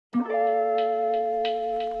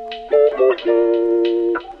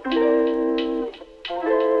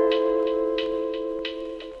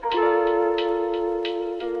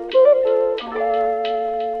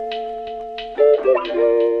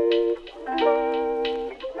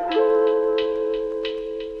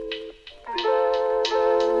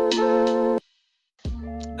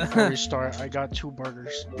Before we start, I got 2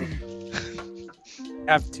 burgers.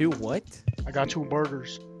 Have 2 what? I got 2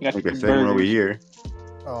 burgers. You got Like I two said, one over burgers. here.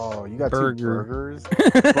 Oh, you got Burger. 2 burgers?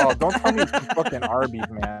 Bro, don't tell me it's fucking Arby's,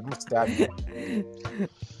 man. I'm gonna stab you.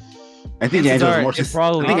 I think Chances Angela's are more. it sus-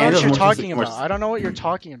 probably I I don't think know what Angela's you're more sus- talking more about. I don't know what you're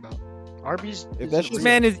talking about. Arby's. If is- that's This just-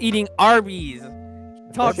 man is eating Arby's.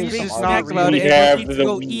 Talk Arby's big is smack not about really- it, and Yeah, he needs the- to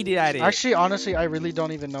go eat it at it. Actually, honestly, I really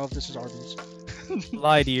don't even know if this is Arby's.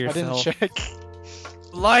 Lie to I didn't yourself. check.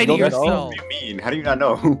 Lie to Don't know. yourself. What do you mean? How do you not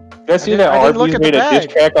know? Let's see I that didn't look Arby's at the made a diss bag.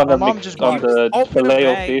 track on My the mom Mc- just on bought the Open the filet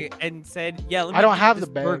o fish. bag and said, "Yeah, let me I don't eat have this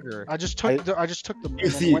the bag. burger." I just took the. I just took them. You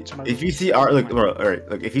And then see, went to my if room. you see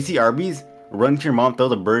look, if you see Arby's, run to your mom, throw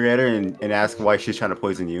the burger at her, and ask why she's trying to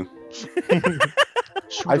poison you.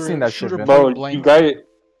 I've seen that shit, shooter man. point Bro, blank.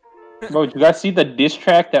 you guys see the diss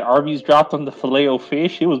track that Arby's dropped on the filet o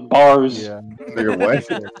fish? It was bars. Yeah. Nigga, what?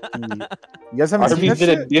 You guys haven't seen Arby's that did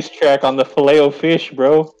a shit? diss track on the filet o fish,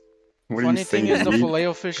 bro. What are you Funny thing saying, is, the dude?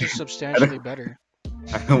 Filet-O-Fish is substantially better.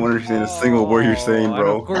 I don't understand a single word you're saying, Oh, and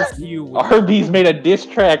bro. Of course you would. Arby's made a diss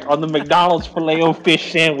track on the McDonald's filet o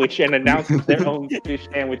fish sandwich and announced their own fish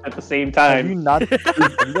sandwich at the same Have you time. not?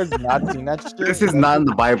 Have you guys not seen that shit? This is not in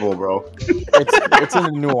the Bible, bro. It's in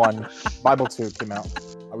a new one. Bible 2 came out.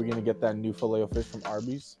 Are we gonna get that new filet of fish from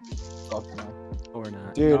Arby's? Fuck no. Or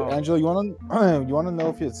not. Dude, No. Angela, you wanna know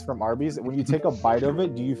if it's from Arby's? When you take a bite of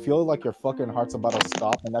it, do you feel like your fucking heart's about to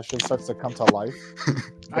stop and that shit starts to come to life?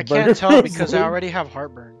 I The burger can't tell feels because I good. already have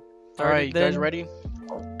heartburn. All Started right, you guys then. ready?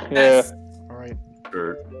 Yeah. All right.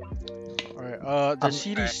 Sure. All right. The I'm-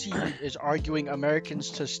 CDC is arguing Americans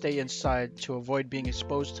to stay inside to avoid being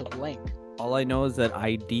exposed to blank. All I know is that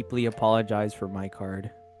I deeply apologize for my card,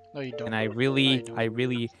 No, you don't. and I No, you really,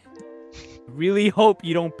 don't. really hope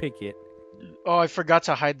you don't pick it. Oh, I forgot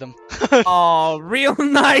to hide them. Oh, real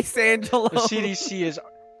nice, Angelo. The CDC is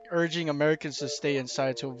urging Americans to stay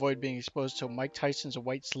inside to avoid being exposed to Mike Tyson's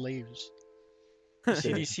white slaves. The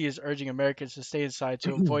CDC is urging Americans to stay inside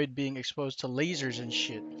to avoid being exposed to lasers and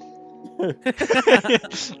shit.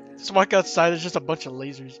 Just walk outside, there's just a bunch of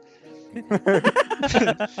lasers.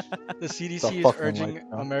 The CDC is fucking urging light,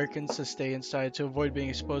 huh? Americans to stay inside to avoid being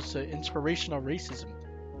exposed to inspirational racism.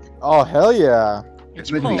 Oh hell yeah!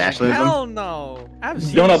 Isn't it Oh, nationalism? hell no.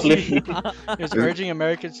 Don't uplift me. Is urging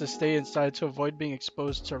Americans to stay inside to avoid being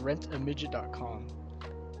exposed to rentamidget.com.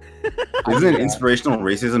 Isn't inspirational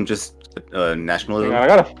racism just Hang nationalism? on, I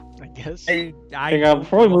gotta. I guess. I Hang on,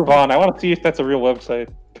 before we move on, I want to see if that's a real website.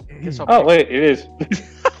 Guess I'll Oh pick- wait, it is.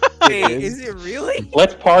 Wait, is it really?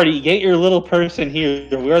 Let's party. Get your little person here.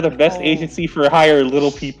 We are the best Oh. agency for hire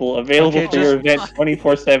little people. Available Okay, for your just- event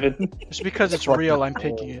 24/7. Just because it's Fucking real, I'm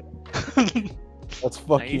cool. picking it. Let's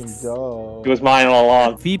fucking Nice. go. It was mine all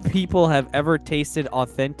along. Few people have ever tasted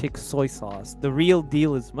authentic soy sauce. The real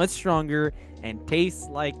deal is much stronger and tastes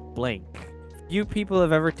like blank. Few people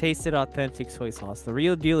have ever tasted authentic soy sauce. The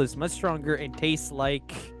real deal is much stronger and tastes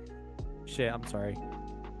like shit. I'm sorry.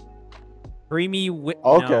 Creamy. Okay.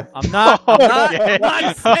 No, I'm not. I'm not, Okay. I'm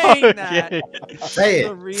not saying that. Okay. Say The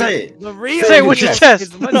it. real, Say it. The real Say it with your deal chest.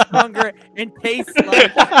 is much stronger and tastes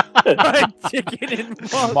like fried chicken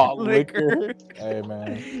and malt Malt liquor. liquor. Hey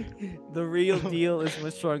man. The real deal is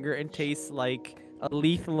much stronger and tastes like a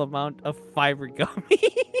lethal amount of fiber gummies.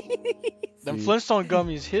 Them See, Flintstone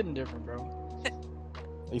gummies hitting different, bro. you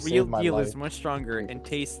Real saved my deal life. is much stronger and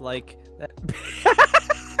tastes like that.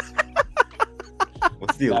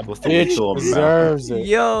 What's the That what's the bitch lethal amount? deserves it.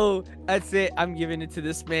 Yo, that's it. I'm giving it to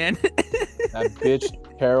this man. That bitch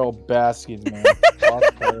Carol Baskin, man. Fuck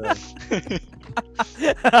her.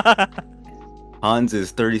 Hans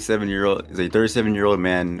is 37-year-old. Is a 37-year-old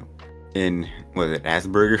man in what is it?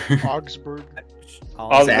 Asperger. Augsburg.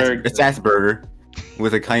 Augsburg. It's Asperger,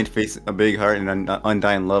 with a kind face, a big heart, and an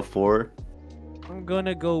undying love for. I'm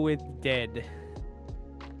gonna go with dead.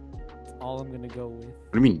 That's all I'm gonna go with.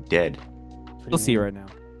 What do you mean dead? We'll see right now.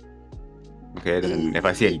 Okay, then if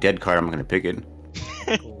I see a dead card, I'm gonna pick it.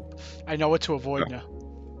 Cool. I know what to avoid now.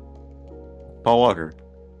 Paul Walker.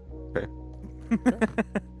 Okay.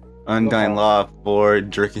 Undying law for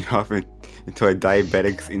jerking off into a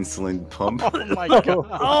diabetic's insulin pump. Oh my god.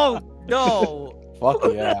 Oh no!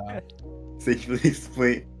 Fuck yeah.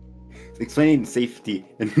 Safely explaining safety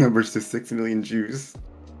in numbers to 6 million Jews.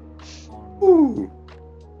 Ooh.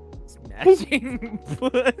 Smashing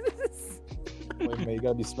puss. Wait, man, you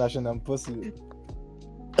gotta be smashing them pussy.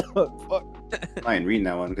 Fuck. I ain't reading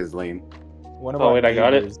that one because lame. One of Oh, our wait, I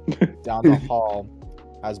got it. neighbors down the hall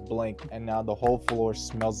has blank, and now the whole floor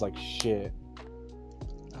smells like shit.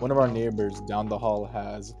 One of our neighbors down the hall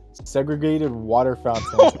has segregated water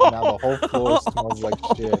fountains, and now the whole floor smells like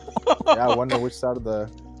shit. Yeah, I wonder which side of the.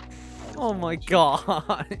 Oh my god.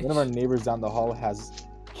 One of our neighbors down the hall has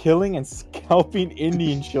killing and scalping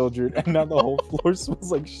Indian children, and now the whole floor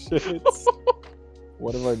smells like shit.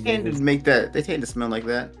 One of our Can't neighbors. just make that. They tend to smell like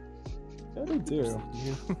that. Yeah, they do.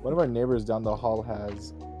 One of our neighbors down the hall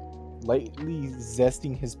has lightly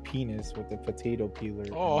zesting his penis with a potato peeler.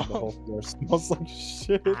 Oh. And the whole floor smells like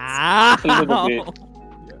shit. Ow. Yeah.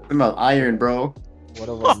 What about iron, bro? One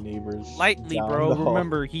of our neighbors. Lightly, down bro. the hall-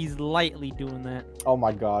 Remember, he's lightly doing that. Oh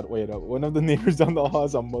my god, wait up. One of the neighbors down the hall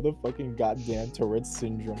has a motherfucking goddamn Tourette's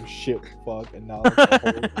syndrome shit fuck, and now like,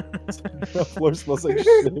 the floor smells like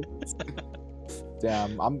shit.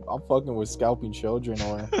 Damn, I'm fucking with scalping children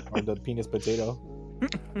or the penis potato.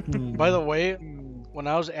 By the way, when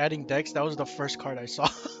I was adding decks, that was the first card I saw.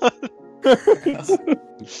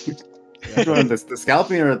 Which one, the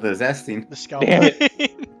scalping or the zesting? The scalp.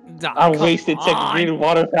 Damn I Come wasted on. segregated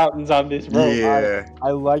water fountains on this, bro. Yeah.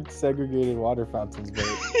 I like segregated water fountains,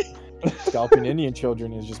 but scalping Indian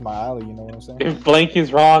children is just my alley, you know what I'm saying? If blank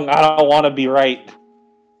is wrong, I don't want to be right.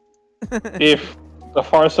 If the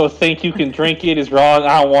Farso think you can drink it is wrong,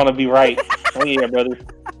 I don't want to be right. Oh yeah, brother.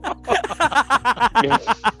 I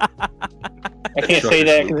can't say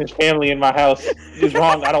that because there's family in my house. It's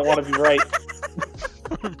wrong. I don't want to be right.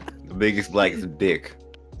 The biggest black is dick.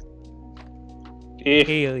 If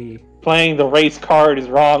Haley. playing the race card is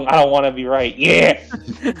wrong, I don't want to be right. Yeah.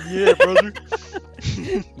 Yeah, brother.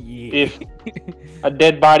 Yeah. If a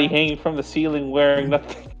dead body hanging from the ceiling wearing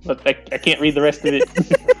nothing, but I can't read the rest of it.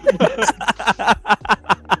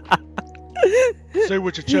 Say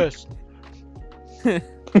with your chest. Say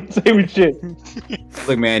what shit.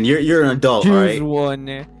 Look, man, you're an adult, Choose alright?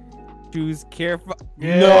 one. Choose careful.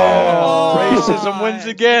 Yeah. Racism wins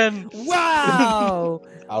again. Wow.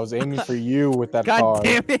 I was aiming for you with that God card.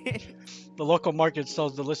 damn it. The local market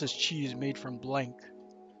sells delicious cheese made from blank. The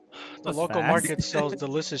That's local fast. market sells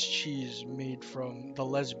delicious cheese made from the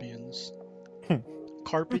lesbians.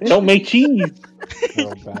 Carpet They don't make cheese.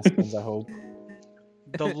 Little bastards, I hope.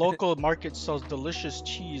 The local market sells delicious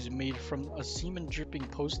cheese made from a semen dripping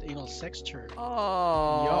post-anal sex turd.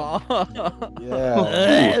 Oh.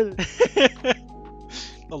 Yeah.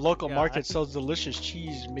 The local Yeah, market I- sells delicious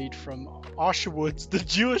cheese made from Auschwitz, the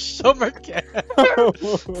Jewish summer camp.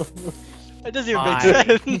 That doesn't even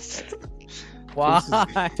Why? make sense.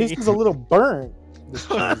 Why? Tastes a little burnt. This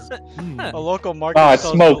cheese. Mm. A local market Oh, it's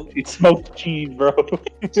sells smoked. It's smoked cheese, bro.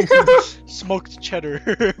 smoked cheddar.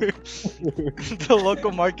 The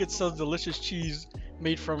local market sells delicious cheese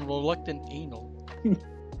made from reluctant anal. Even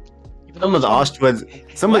though Some of the this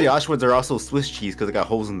one- Auschwitz are also Swiss cheese because they got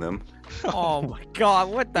holes in them. Oh my god,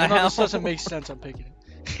 what the You know, hell? this doesn't make sense. I'm picking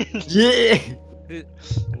it. Yeah.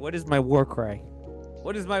 What is my war cry?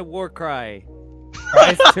 What is my war cry?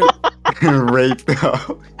 Rise to- Rape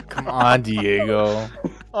though. Come on, Diego.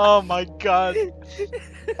 Oh my god.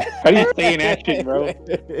 How do you say an action, bro?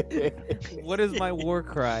 What is my war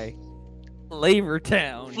cry? Flavor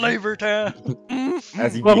Town. Flavor Town.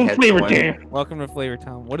 As he Welcome beheads Flavor someone. Town. Welcome to Flavor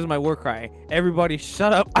Town. What is my war cry? Everybody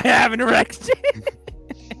shut up. I have an erection.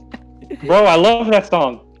 Bro, I love that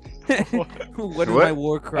song. What is What? my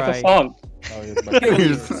war That's cry? a song. Oh, yeah, but- Kill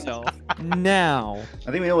yourself. Now.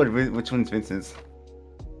 I think we know which one's Vincent's.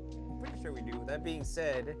 Pretty sure we do. That being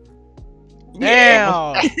said.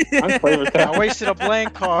 Damn. I'm Flavor I Town. wasted a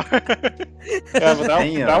blank card. Yeah, but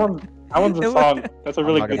Damn. that one's a song. That's a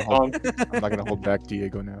really I'm not good gonna song. I'm not gonna hold back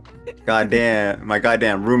Diego now. Goddamn, my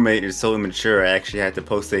goddamn roommate is so immature. I actually had to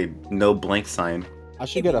post a no blank sign. I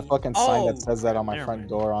should get a fucking sign that Oh, says that on my never front mind.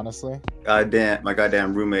 door, honestly. Goddamn, my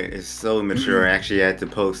goddamn roommate is so immature. I actually had to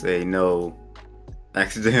post a no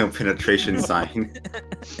accidental penetration sign.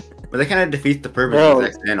 But that kind of defeats the purpose Bro. of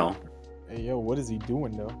accidental. Hey, yo, what is he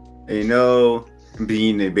doing, though? A no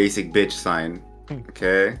being a basic bitch sign.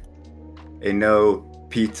 Okay? A no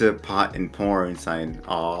pizza, pot, and porn sign.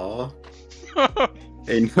 Aww.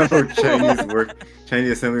 A no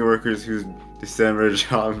Chinese assembly workers whose December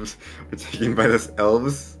jobs were taken by the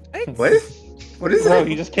elves. What? What is Bro, that?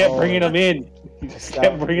 he just kept bringing them in. He just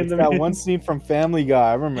kept bringing them that in. one scene from Family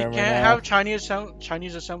Guy. I You remember. can't now. have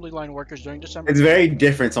Chinese assembly line workers during December. It's very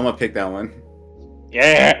different, so I'm gonna pick that one.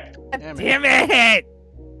 Yeah. Damn it. Damn it!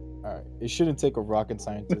 Alright, it shouldn't take a rocket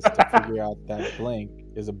scientist to figure out that blank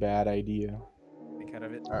is a bad idea. Think out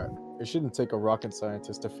of it. It shouldn't take a rocket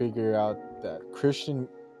scientist to figure out that Christian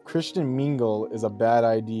Christian Mingle is a bad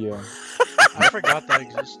idea. I forgot that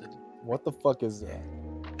existed. What the fuck is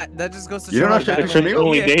that? That just goes to You show don't how know bad Christian it is. Mingle?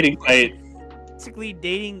 Only Yeah, dating site. basically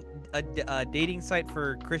dating a dating site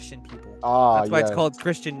for Christian people. Ah, That's why yeah. it's called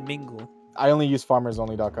Christian Mingle. I only use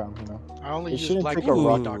farmersonly.com, you know. I only It use shouldn't take a Ooh,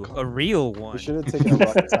 blackrock.com. a real We one. should have taken a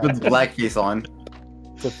rocket Put the scientist black case on.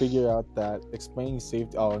 to figure out that explaining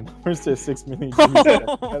safety. Oh, numbers to 6 million. Oh G's.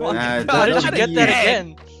 my Nah, How God, did you not get that again.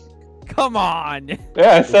 again? Come on.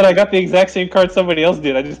 Yeah, I said I got the exact same card somebody else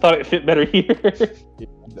did. I just thought it fit better here. It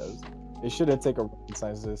does. They should have taken a rocket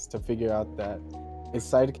scientist to figure out that his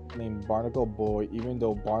sidekick named Barnacle Boy, even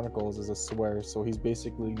though Barnacles is a swear, so he's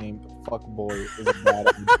basically named Fuck Boy, is a bad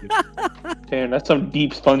idea. Damn, that's some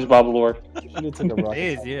deep SpongeBob lore. They should have taken a rocket It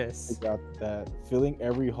is, scientist yes. to figure out that filling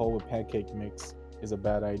every hole with pancake mix is a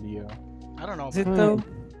bad idea. I don't know. Is it though?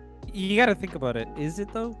 You gotta think about it. Is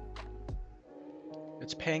it though?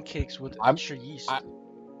 It's pancakes with I'm- extra yeast.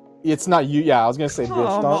 It's not you. Yeah, I was gonna say,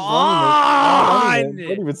 bitch. Come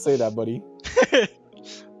Don't even say that, buddy.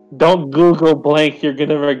 Don't Google blank, you're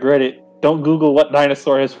gonna regret it. Don't Google what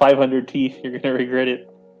dinosaur has 500 teeth, you're gonna regret it.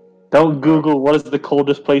 Don't Google what is the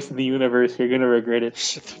coldest place in the universe, you're gonna regret it.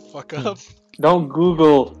 Shut the fuck up. Don't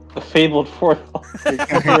Google the fabled fourth, you're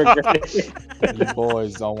gonna regret it. You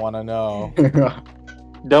boys don't want to know.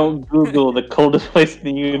 Don't Google the coldest place in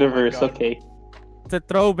the universe, God. okay? It's a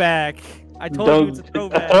throwback. I told you Don't it's a a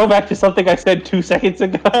throwback. throwback to something I said 2 seconds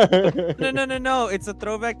ago. No. It's a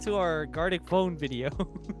throwback to our Gardic phone video.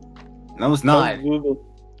 No, it's not. Don't Google.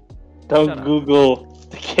 Shut Don't up. Google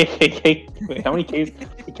the KKK. Wait, how many Ks?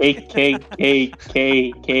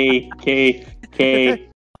 KKK.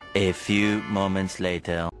 A few moments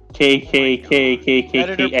later.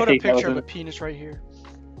 Editor, put a picture of a KKK. penis right here.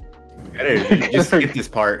 Editor, just skip this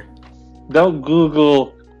part. Don't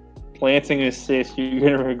Google Lansing Assist. You're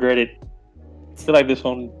gonna regret it. I feel like this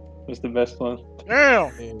one was the best one.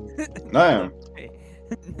 Damn! No.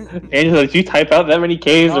 Angela, did you type out that many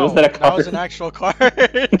Ks, or was that a that was card? an actual card.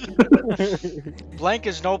 Blank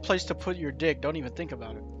is no place to put your dick. Don't even think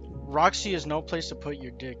about it. Roxy is no place to put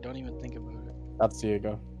your dick. Don't even think about it. That's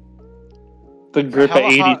Diego. The grip at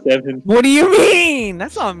Hella hot. 87. What do you mean?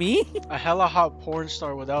 That's not me. A hella hot porn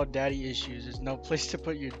star without daddy issues is no place to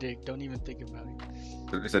put your dick. Don't even think about it.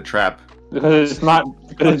 It's a trap. Because it's not. A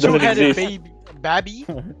Because it doesn't two-headed exist. baby, babby,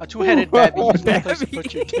 a two-headed babby is no place to Babby.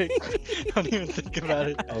 put your dick. Don't even think about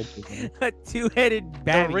it. Okay. A two-headed The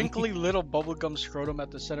babby. wrinkly little bubblegum scrotum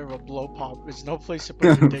at the center of a blow pop is no place to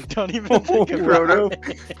put your dick. Don't even think about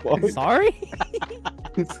it. Fuck. Sorry?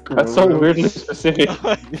 That's so weirdly specific.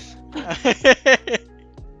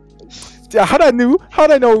 Yeah, how'd I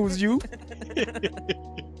know it was you?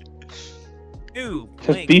 Ooh, Just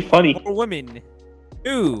Blink. be funny. For women.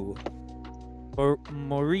 Ooh. For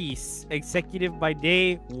Maurice, executive by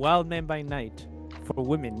day, wild man by night. For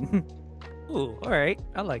women. Ooh, alright.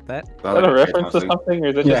 I like that. Is that a reference to something, or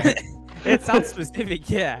is it Yeah. just? It sounds specific,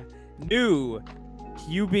 yeah. New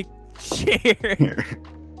pubic chair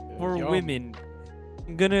for Yo. women.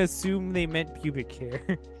 I'm gonna assume they meant pubic hair.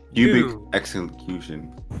 Cubic New.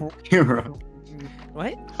 execution. Hero.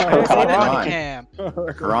 What? Quran. Quran camp.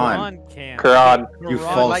 Quran. Quran camp. Quran. You Quran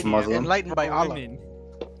false Enlightened, Muslim. enlightened by for Allah. women.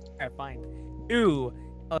 Alright, fine. Ooh,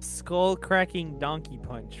 a skull-cracking donkey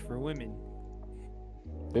punch for women.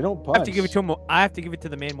 They don't punch. I have to give it to him. I have to give it to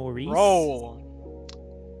the man Maurice. Bro,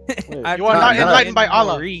 Wait, I have you to are give not it to the enlightened man by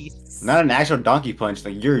Allah. Maurice. Not an actual donkey punch.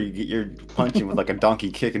 Like you're punching with like a donkey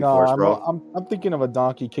kicking No, force, bro. I'm thinking of a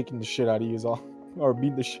donkey kicking the shit out of you, is all, or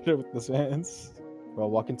beat the shit out with his hands. Bro,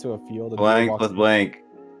 walk into a field. And Blank plus blank.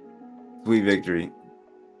 Sweet victory.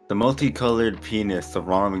 The multicolored penis of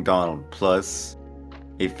Ronald McDonald plus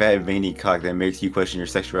a fat veiny cock that makes you question your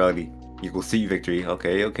sexuality equals sweet victory.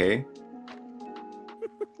 Okay.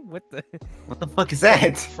 What the? What the fuck is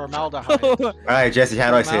that? formaldehyde. Alright, Jesse,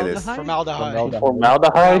 how do I say this? Formaldehyde.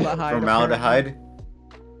 Formaldehyde. Formaldehyde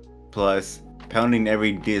plus pounding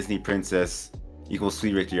every Disney princess equals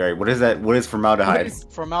sweet victory. Alright, what is that? What is formaldehyde? What is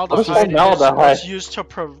Formaldehyde formaldehyde? is used to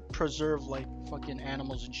preserve like fucking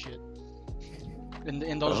animals and shit.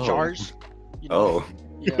 In those Oh. jars. You know? Oh,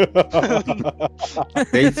 Yeah.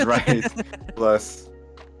 dates right plus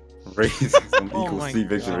racism Oh equals my sweet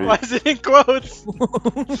victory. Why is it in quotes?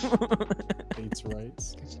 Dates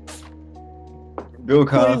rights. Bill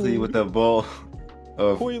Cosby with a bowl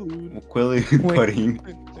of Quaalude. Quilly pudding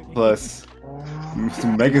plus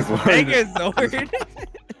Megazord. Megazord.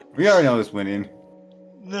 We already know who's winning.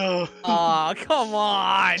 No. Aw, come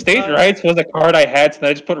on. State rights was a card I had, so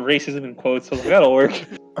I just put racism in quotes. So I was like, that'll work.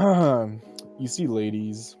 You see,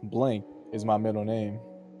 ladies, blank is my middle name.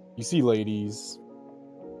 You see, ladies.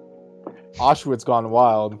 Auschwitz Gone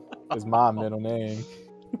Wild is my middle name.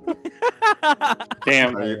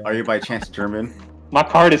 Damn, Are you by chance German? my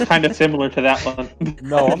card is kind of similar to that one.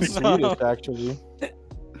 No, I'm No. Swedish actually.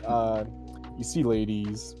 You see,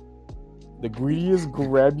 ladies, the greediest,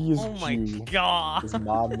 grabbiest Oh my Jew god. is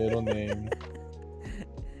my middle name.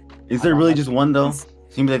 Is there really just one though?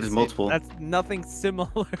 Seems like there's multiple. That's nothing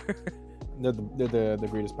similar. They're the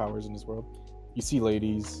greatest powers in this world. You see,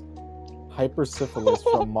 ladies, hypersyphilis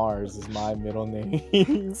from Mars is my middle name.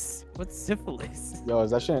 What's syphilis? Yo,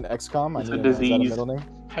 is that shit an XCOM? It's a Is that a disease. middle name?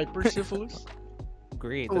 Hypersyphilis?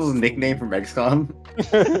 Great. A little nickname from XCOM.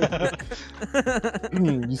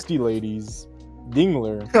 You see, ladies,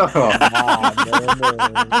 Dingler. Oh, My middle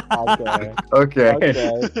name. okay.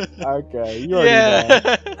 Okay. You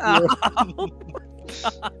already know.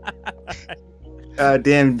 Yeah.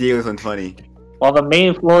 Damn, Dio's unfunny. While the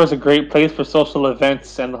main floor is a great place for social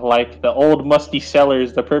events and the like, the old musty cellar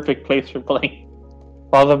is the perfect place for playing.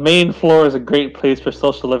 While the main floor is a great place for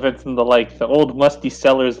social events and the like, the old musty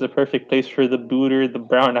cellar is the perfect place for the booter, the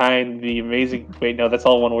brown eye, and the amazing... Wait, no, that's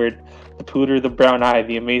all one word. The pooter, the brown eye,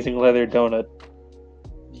 the amazing leather donut.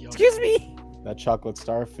 Excuse me. That chocolate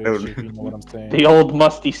starfish, Oh. if you know what I'm saying. The old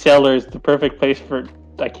musty cellar is the perfect place for...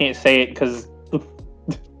 I can't say it because...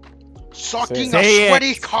 Sucking Say a it.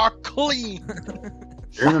 sweaty cock clean.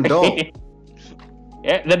 You're an adult.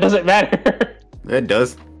 Yeah, that doesn't matter. It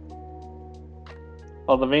does.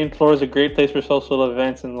 Well, the main floor is a great place for social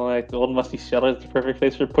events, and like the old musty cellar is the perfect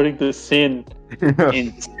place for putting the sin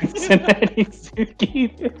in Cincinnati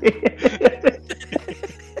Suki.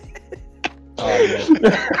 Oh, yeah.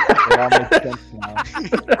 It all makes sense now.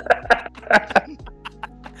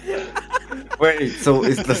 Wait, so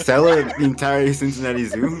is the cellar the entire Cincinnati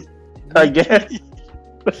Zoo? I guess.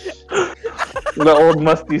 The old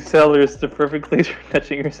musty cellar is the perfect place for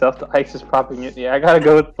touching yourself. The ice is popping it. Yeah, I gotta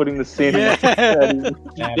go with putting the sin in. Yeah.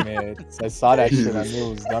 Damn it. I saw that shit. I knew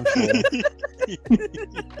it was dumb shit.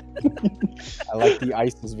 I like the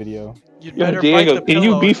ISIS video. You'd Yo, better Diego, bite the can you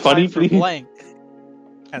pillow. be It's time funny, for please? Blank.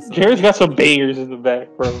 Jared's got some bangers in the back,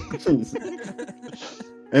 bro.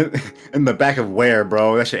 In the back of where,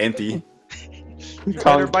 bro? That shit empty. You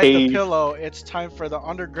better bite the Concave. pillow. It's time for the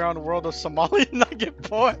underground world of Somali Nugget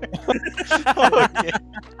Boy. Okay.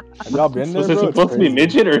 Have y'all been there, Was it bro? It's supposed to be crazy.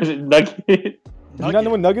 midget or is it nugget? You not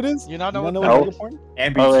know what Nugget is? You not know what know Nugget- Nugget porn?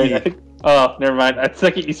 And Oh, wait, I BT. think. Oh, never mind. The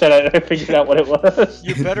second you said it, I figured out what it was.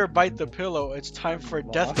 You better bite the pillow. It's time for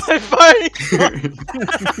What? death by fight.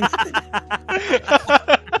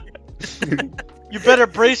 You better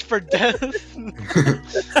brace for death. You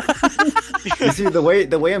see,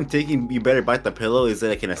 the way I'm taking "you better bite the pillow" is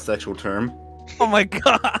like in a sexual term. Oh my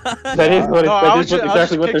god. That is what, No, that I is was what just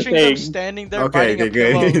exactly what they're picturing them saying. standing there Okay, biting a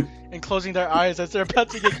okay, pillow good. and closing their eyes as they're about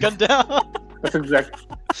to get gunned down. That's exactly.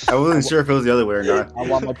 I wasn't sure if it was the other way or not. I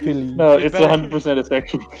want my pilly. No, You it's better- 100% a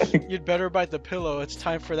sexual thing. You'd better bite the pillow. It's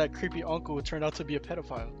time for that creepy uncle who turned out to be a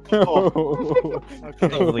pedophile. Okay.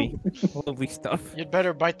 Lovely. Lovely stuff. You'd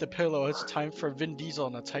better bite the pillow. It's time for Vin Diesel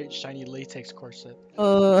in a tight, shiny latex corset.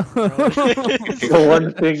 The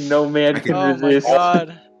one thing no man can Oh my resist.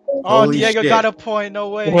 god. Oh, Holy Diego shit. got a point. No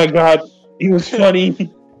way. Oh my god, he was funny.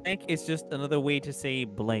 Blank is just another way to say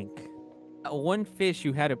blank. One fish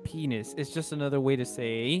who had a penis is just another way to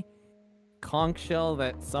say conch shell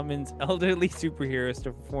that summons elderly superheroes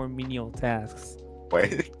to perform menial tasks.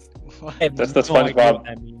 Wait. What? I have That's the no idea SpongeBob. what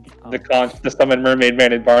that means. The conch, the summon mermaid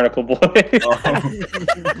man and barnacle boy.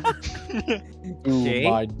 Do Okay.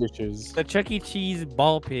 my dishes. The Chuck E. Cheese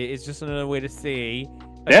ball pit is just another way to say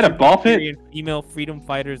They had a ball pit? and female freedom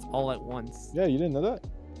fighters all at once. Yeah, you didn't know that?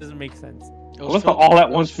 Doesn't make sense. It What's the filled- all at it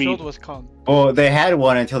was once filled mean? with cum. Well, they had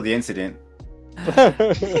one until the incident.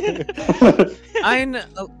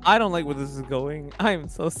 I don't like where this is going. I am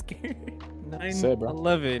so scared. Say it, bro.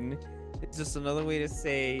 9/11. It's just another way to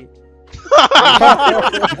say.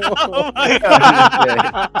 Oh my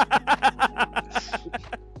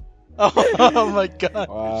Oh my god.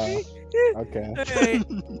 Wow. Okay. Hey,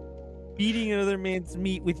 eating another man's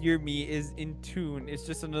meat with your meat is in tune. It's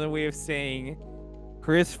just another way of saying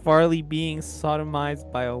Chris Farley being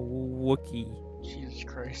sodomized by a Wookiee. Jesus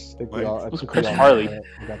Christ. I think What? we all, I Who's think Chris we all Farley?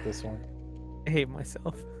 got this one. I hate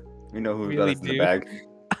myself. We know who Really got us in the do. bag.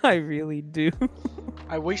 I really do.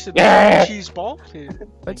 I wasted Yeah. the cheese ball.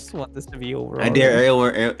 I just want this to be over. I dare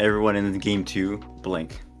everyone in this game to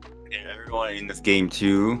blank. I dare everyone in this game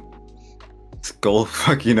to skull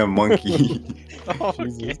fucking a monkey. Oh, okay.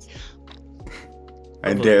 Jesus.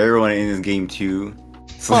 I dare everyone in this game to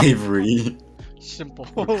slavery. Simple.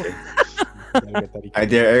 Gotta get that I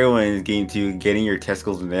dare everyone in this game to getting your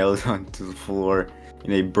testicles nailed onto the floor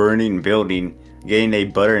in a burning building, getting a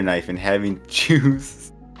butter knife, and having to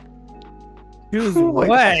choose. Choose Wait,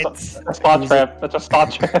 what? That's a spot trap. That's a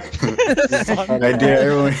spot trap. I dare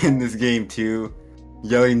everyone in this game to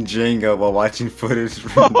yelling Jenga while watching footage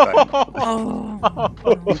from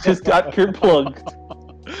You just got kerplugged.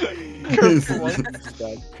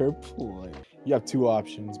 Kerplunk. You have two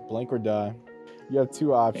options: blank or die. You have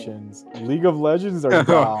two options: League of Legends or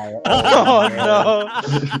die. Oh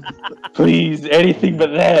no! Please, anything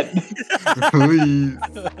but that. Please.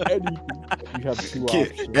 Anything. You have two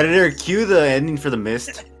options. Editor, cue the ending for the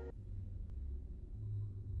mist.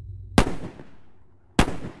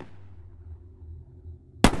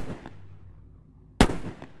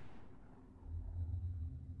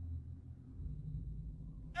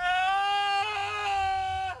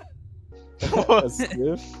 A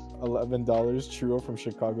sniff, $11 churro from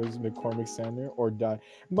Chicago's McCormick Center, or die.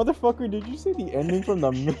 Motherfucker, did you say the ending from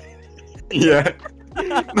the? Yeah.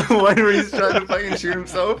 The one where he's trying to fucking shoot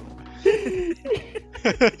himself.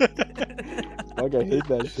 Like, I hate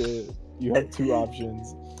that shit. You have two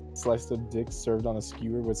options: sliced up dick served on a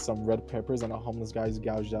skewer with some red peppers and a homeless guy's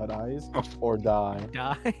gouged out eyes, or die.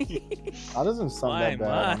 Die. That doesn't sound Why that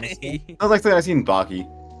bad. Honestly. I was like something I seen Baki.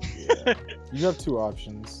 You have two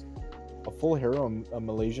options: a full harem of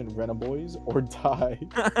Malaysian Rena boys, or die.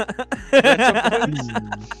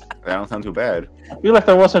 That don't sound too bad. I feel like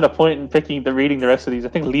there wasn't a point in reading the rest of these. I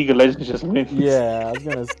think League of Legends just wins. Yeah, I was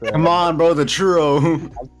gonna say. Come on, bro, the churro.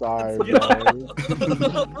 I'm sorry, bro.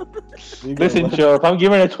 League of Listen, Legends- Joe, if I'm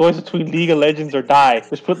given a choice between League of Legends or die,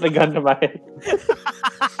 just put the gun to my head.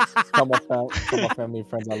 tell my family and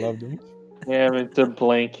friends I love them. Yeah, I'm into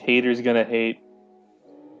blank. Haters gonna hate.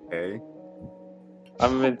 Okay.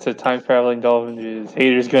 I'm into time traveling dolphins.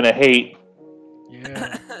 Haters gonna hate.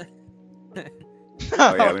 Yeah.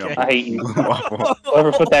 Oh, yeah, we know. Okay. I hate you. What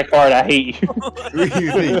Whoever put that card, I hate you. do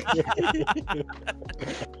you think?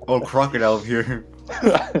 Oh, crocodile here.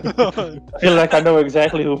 I feel like I know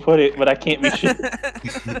exactly who put it, but I can't be sure.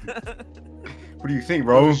 What do you think,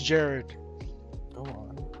 bro? Who's Jared? Go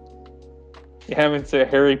on. Yeah, I'm into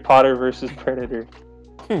Harry Potter versus Predator.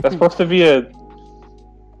 That's supposed to be a. Is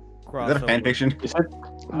that a fan fiction? Is it?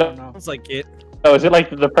 I No, don't know. Sounds like it. no, is it like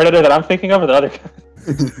the Predator that I'm thinking of, or the other?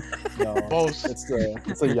 No, Both. it's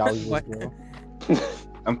a Yowza What? girl.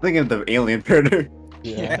 I'm thinking of the alien predator.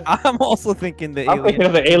 Yeah. Yeah, I'm also thinking the I'm thinking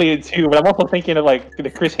alien. of the Alien too, but I'm also thinking of like the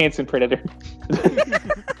Chris Hansen Predator.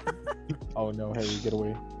 Oh no, Harry, get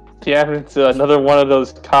away. Yeah, it's another one of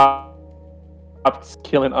those cops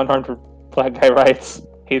killing unarmed black guy riots.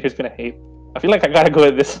 Haters gonna hate. I feel like I gotta go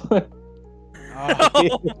with this one.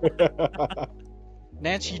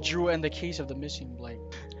 Nancy Drew and the case of the missing blank.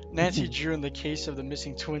 Nancy Drew in the case of the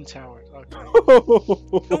missing Twin Towers. Okay.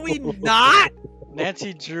 No, we not.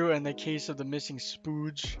 Nancy Drew and the case of the missing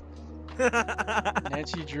spooge.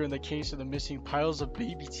 Nancy Drew in the case of the missing piles of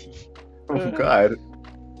baby teeth. Oh god.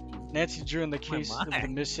 Nancy Drew in the case of the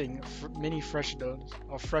missing mini fresh donuts.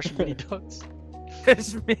 Or fresh mini donuts.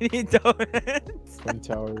 There's mini donuts. Twin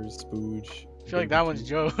Towers, Spooge. I feel like that one's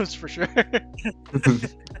Joe's for sure.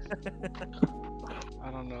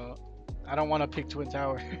 I don't know. I don't want to pick Twin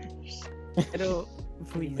Towers. I don't.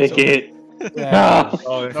 Please. Pick it. Yeah.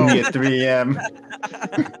 Oh, it's No. me at 3 a.m.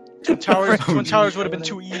 Twin Towers would have been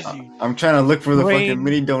too easy. I'm trying to look for the Brain. fucking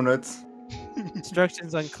mini donuts.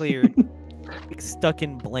 Instructions unclear. Dick stuck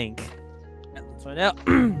in blank. Let's find out.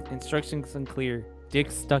 Instructions unclear.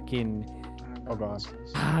 Dick stuck in. Oh god.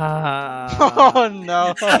 Oh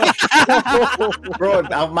no. Bro,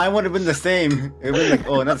 mine would have been the same. It would like,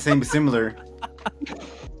 oh, not the same, but similar.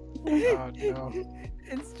 Oh no.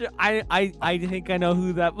 I think I know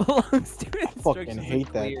who that belongs to. fucking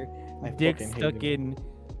hate that. unclear. I Dick fucking hate stuck it. in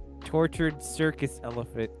tortured circus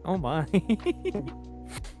elephant. Oh my.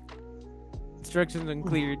 Instructions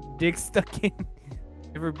unclear. Dick stuck in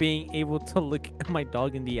never being able to look at my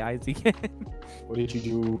dog in the eyes again. What did you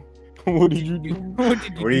do? What did you do? What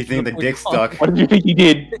did What do you think the to my dick dog? stuck? What did you think he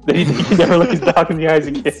did? That he never look his dog in the eyes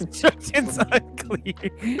again. Instructions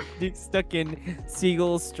unclear. Dick stuck in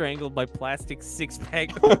seagulls strangled by plastic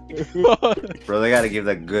six-pack. Bro, they gotta give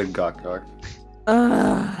that good gawk.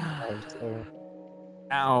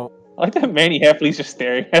 Ow. I like that Manny Heffley's just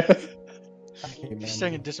staring at us. He's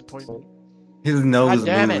staring in disappointment. His nose God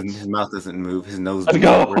damn moves, it. his mouth doesn't move. His nose Let's moves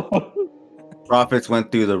forward. go. Profits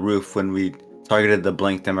went through the roof when we targeted the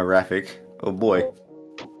blank demographic. Oh boy.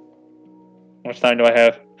 How much time do I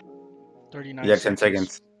have? 39 You have 10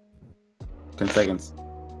 seconds. 10 seconds.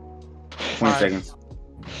 20 5, seconds.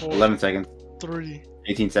 4, 11 seconds. 3,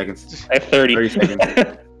 18 seconds. I have 30. 30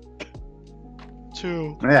 seconds.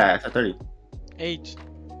 2, Yeah, I said 30. 8,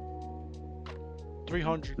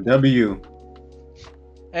 300. W.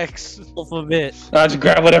 X. Alphabet. I'll just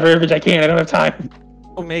grab whatever image I can. I don't have time.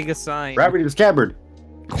 Omega sign. Rabbit is scabbard.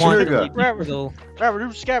 Quantity. Rabbit. Equal.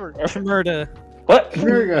 Rabbit scabbard. Murder. What?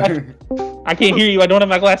 Scabbard. I can't hear you. I don't have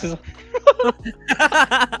my glasses.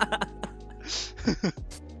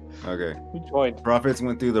 Okay. Who joined? Profits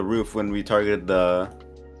went through the roof when we targeted the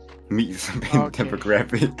meat spin Okay.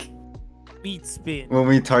 demographic. Beat spin. When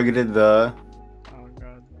we targeted the. Oh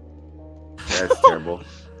god. That's terrible.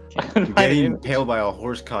 Getting Getting impaled by a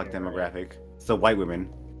horse cock demographic. It's the white women.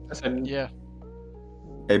 Yeah.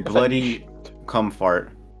 A bloody cum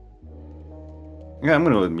fart. Yeah, I'm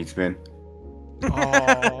gonna go with meat spin.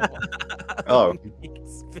 Oh. Oh, Beat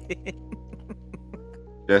spin.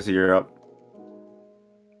 Jesse, you're up.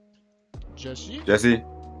 Jesse? Jesse?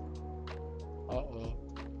 Uh-oh.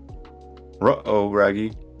 Uh-oh,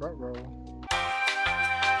 Raggy. Ruh-roh.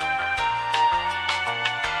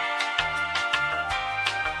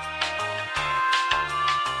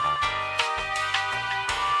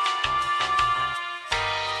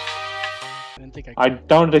 I didn't think I I could.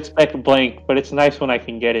 don't expect blank, but it's nice when I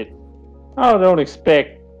can get it. I don't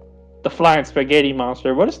expect the flying spaghetti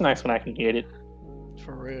monster, but it's nice when I can get it.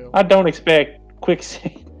 For real. I don't expect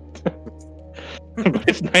quicksand, but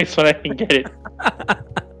it's nice when I can get it.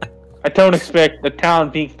 I don't expect the town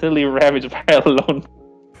being completely ravaged by a lone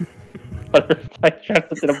butterfly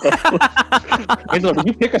trapped in a bubble. Angelo, did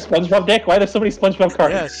you pick a SpongeBob deck? Why are there so many SpongeBob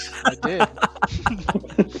cards? Yes, I did.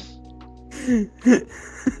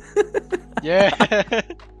 Yeah.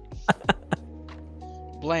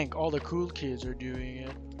 Blank. All the cool kids are doing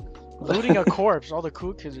it. Looting a corpse. All the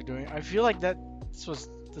cool kids are doing it. I feel like that was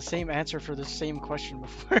the same answer for the same question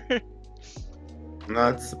before. No,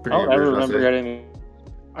 it's a pretty I don't ever original remember say. getting.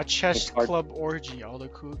 A chess It's hard. club orgy. All the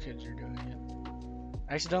cool kids are doing it.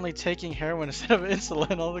 Accidentally taking heroin instead of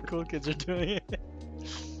insulin. All the cool kids are doing it.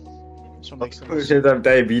 So makes sense. Should have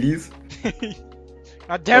diabetes?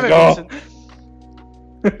 God damn it, Let's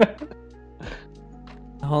Vincent.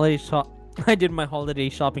 Holiday shop. I did my holiday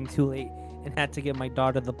shopping too late and had to get my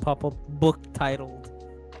daughter the pop-up book titled.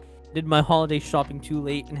 Did my holiday shopping too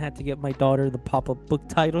late and had to get my daughter the pop-up book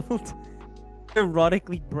titled.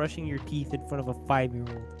 Erotically brushing your teeth in front of a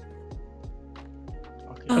 5-year-old.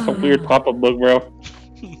 Okay. That's a weird pop-up book, bro.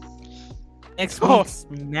 Next Oh. week's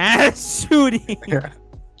mass shooting.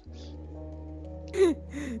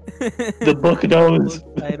 The book knows.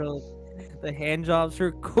 Book titled The hand jobs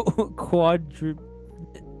for Quadriplegics.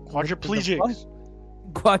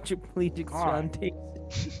 quadriplegics God. Sean takes.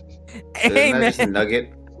 Isn't Hey that just a man.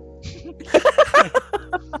 nugget?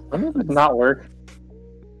 When does it not work?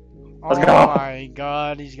 Let's Oh go. my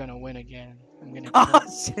god, he's gonna win again. I'm gonna Oh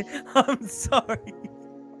kill shit! I'm sorry.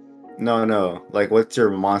 No. Like, what's your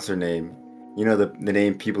monster name? You know the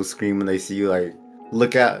name people scream when they see you. Like,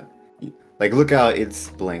 look out! It's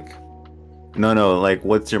blank. No. Like,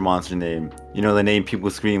 what's your monster name? You know the name people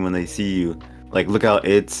scream when they see you. Like, look out!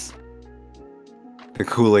 It's the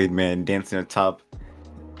Kool-Aid Man dancing atop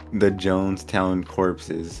the Jonestown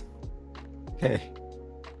corpses. Hey,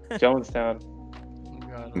 Jonestown. Oh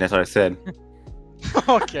god. that's what I said.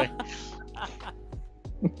 Okay.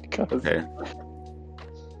 Okay.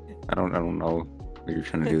 I don't know what you're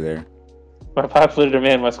trying to do there. By popular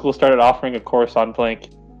demand, my school started offering a course on blank.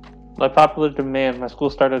 By popular demand, my school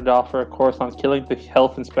started to offer a course on killing the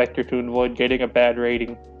health inspector to avoid getting a bad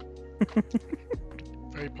rating.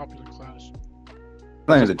 Very popular class. As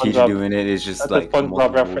long as the That's a teacher SpongeBob- doing it, it's just That's like a SpongeBob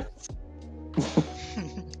multiple- reference.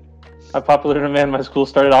 By popular demand, my school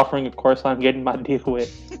started offering a course on getting my dick wet.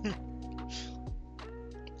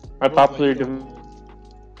 By popular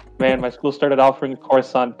demand, my school started offering a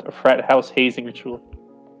course on a frat house hazing ritual.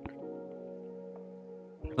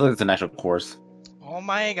 I feel like it's an actual course. Oh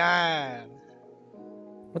my god.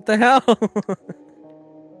 What the hell?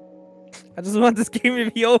 I just want this game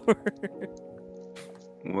to be over.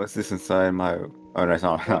 What's this inside my? Oh, that's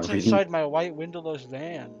not. What's Not reading. inside my white windowless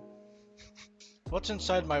van? What's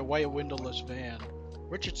inside my white windowless van?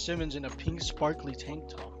 Richard Simmons in a pink sparkly tank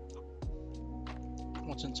top.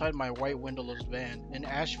 What's inside my white windowless van? An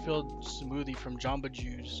ash-filled smoothie from Jamba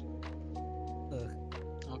Juice.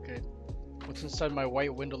 Okay. What's inside my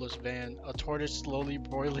white windowless van? A tortoise slowly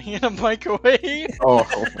broiling in a microwave. Oh.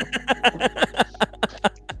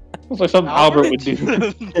 Looks like something Albert would do.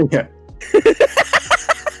 Yeah.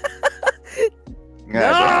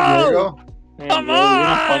 There you go. Man, Come bro, you're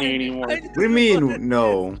not on! funny anymore. I What do you mean,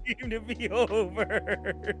 no? This game to be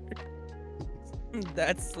over.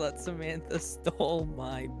 That slut Samantha stole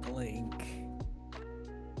my blank.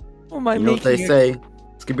 Oh my! You know what they say?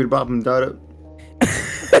 Skippy bop and dot up.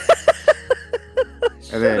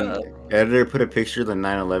 And then Editor, put a picture of the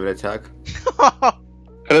 9/11 attack.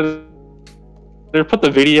 They put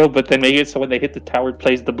the video, but then make it so when they hit the tower, it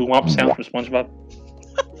plays the boom-womp sound from SpongeBob.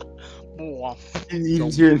 You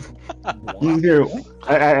just hear,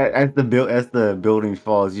 as the building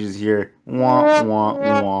falls, you just hear wah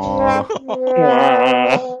wah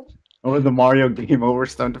wah. Or the Mario Game Over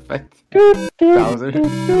sound effect. Bowser.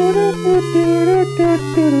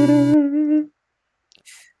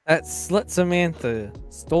 That slut Samantha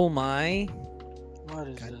stole my. What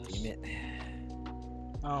is God this? damn it!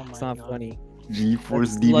 Oh my It's not god. funny.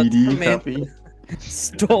 GeForce That's slut DVD Samantha. copy.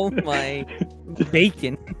 Stole my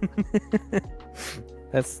bacon.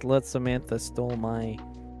 That slut Samantha stole my.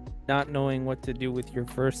 Not knowing what to do with your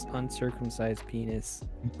first uncircumcised penis.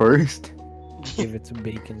 First, Give it to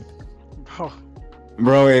bacon. Bro,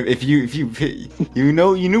 bro, if you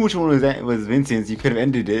knew which one was Vincent's, you could have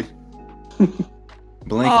ended it.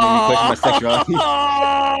 Blank made me question my sexuality.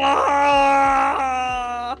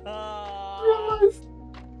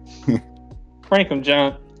 Frank him,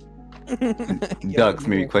 John. Ducks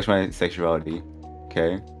made me question my sexuality.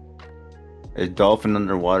 Okay. A dolphin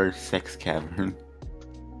underwater sex cavern.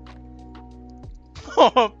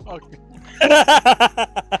 okay.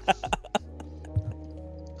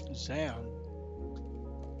 Sam.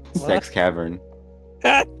 Sex cavern.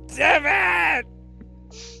 God damn it!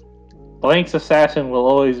 Blank's assassin will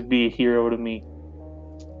always be a hero to me.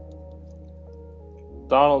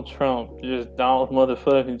 Donald Trump, just Donald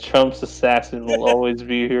motherfucking Trump's assassin will always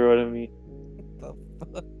be a hero to me.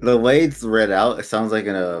 The way it's read out, it sounds like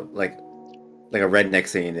a redneck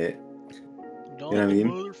saying it. Don't You know what I mean?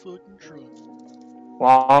 motherfucking Trump.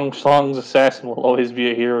 Long Schlong's assassin will always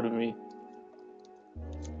be a hero to me.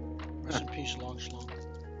 Rest in peace, Long Schlong.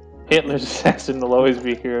 Hitler's assassin will always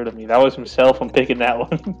be a hero to me. That was himself. I'm picking that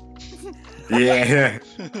one. Yeah.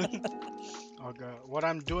 Oh god. What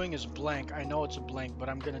I'm doing is blank. I know it's a blank, but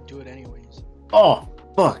I'm gonna do it anyways. Oh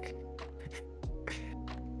fuck.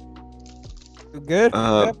 Good.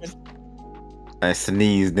 I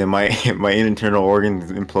sneezed and my internal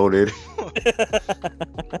organs imploded.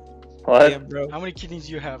 What? Damn, bro. How many kidneys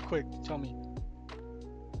do you have? Quick, tell me.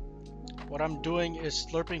 What I'm doing is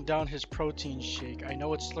slurping down his protein shake. I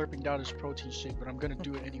know it's slurping down his protein shake, but I'm gonna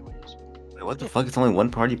do it anyways. What the fuck? It's only one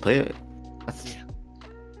party player. That's...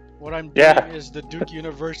 What I'm doing Yeah. is the Duke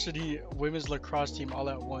University women's lacrosse team all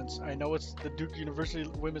at once. I know it's the Duke University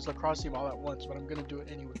women's lacrosse team all at once, but I'm gonna do it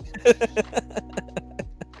anyways.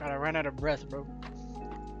 God, I ran out of breath, bro.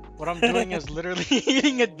 What I'm doing is literally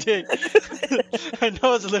eating a dick. I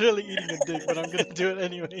know it's literally eating a dick, but I'm gonna do it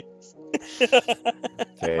anyways.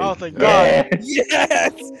 Okay. Oh, thank God.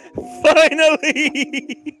 Yes!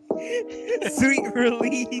 Finally! Sweet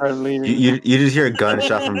relief. I'm leaving. You just hear a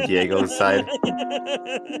gunshot from Diego's side.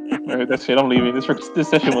 Alright, that's it. I'm leaving. This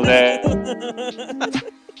session was ass.